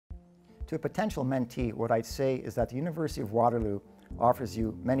To a potential mentee, what I'd say is that the University of Waterloo offers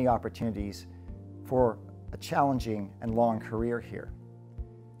you many opportunities for a challenging and long career here.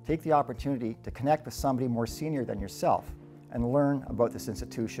 Take the opportunity to connect with somebody more senior than yourself and learn about this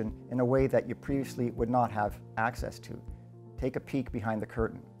institution in a way that you previously would not have access to. Take a peek behind the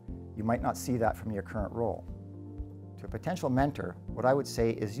curtain. You might not see that from your current role. To a potential mentor, what I would say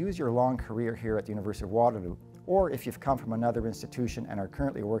is use your long career here at the University of Waterloo, or if you've come from another institution and are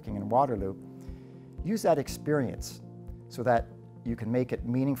currently working in Waterloo, use that experience so that you can make it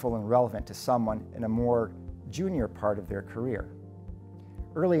meaningful and relevant to someone in a more junior part of their career.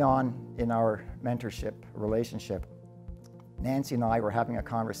 Early on in our mentorship relationship, Nancy and I were having a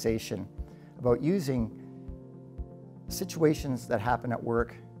conversation about using situations that happen at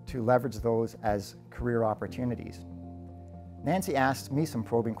work to leverage those as career opportunities. Nancy asked me some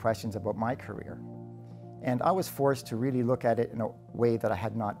probing questions about my career, and I was forced to really look at it in a way that I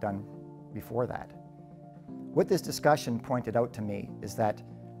had not done before that. What this discussion pointed out to me is that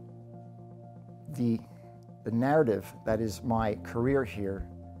the narrative that is my career here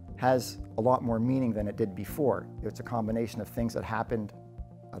has a lot more meaning than it did before. It's a combination of things that happened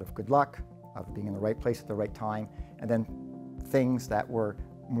out of good luck, of being in the right place at the right time, and then things that were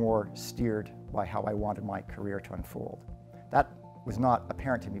more steered by how I wanted my career to unfold. That was not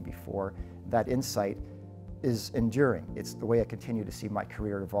apparent to me before. That insight is enduring. It's the way I continue to see my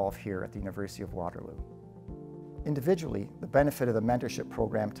career evolve here at the University of Waterloo. Individually, the benefit of the mentorship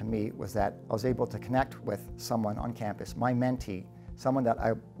program to me was that I was able to connect with someone on campus, my mentee, someone that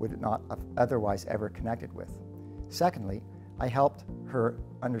I would not have otherwise ever connected with. Secondly, I helped her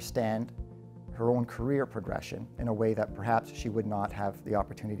understand her own career progression in a way that perhaps she would not have the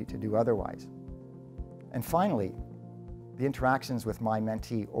opportunity to do otherwise. And finally, the interactions with my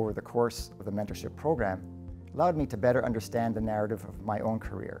mentee over the course of the mentorship program allowed me to better understand the narrative of my own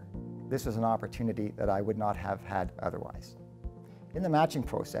career. This was an opportunity that I would not have had otherwise. In the matching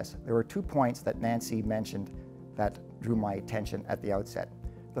process, there were 2 points that Nancy mentioned that drew my attention at the outset.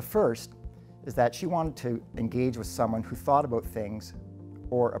 The first is that she wanted to engage with someone who thought about things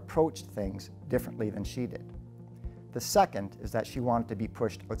or approached things differently than she did. The second is that she wanted to be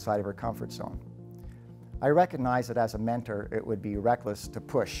pushed outside of her comfort zone. I recognize that as a mentor, it would be reckless to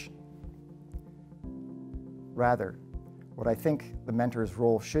push. Rather, what I think the mentor's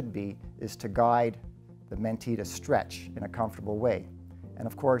role should be is to guide the mentee to stretch in a comfortable way. And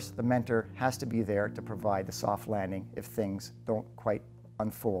of course, the mentor has to be there to provide the soft landing if things don't quite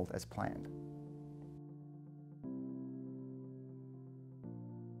unfold as planned.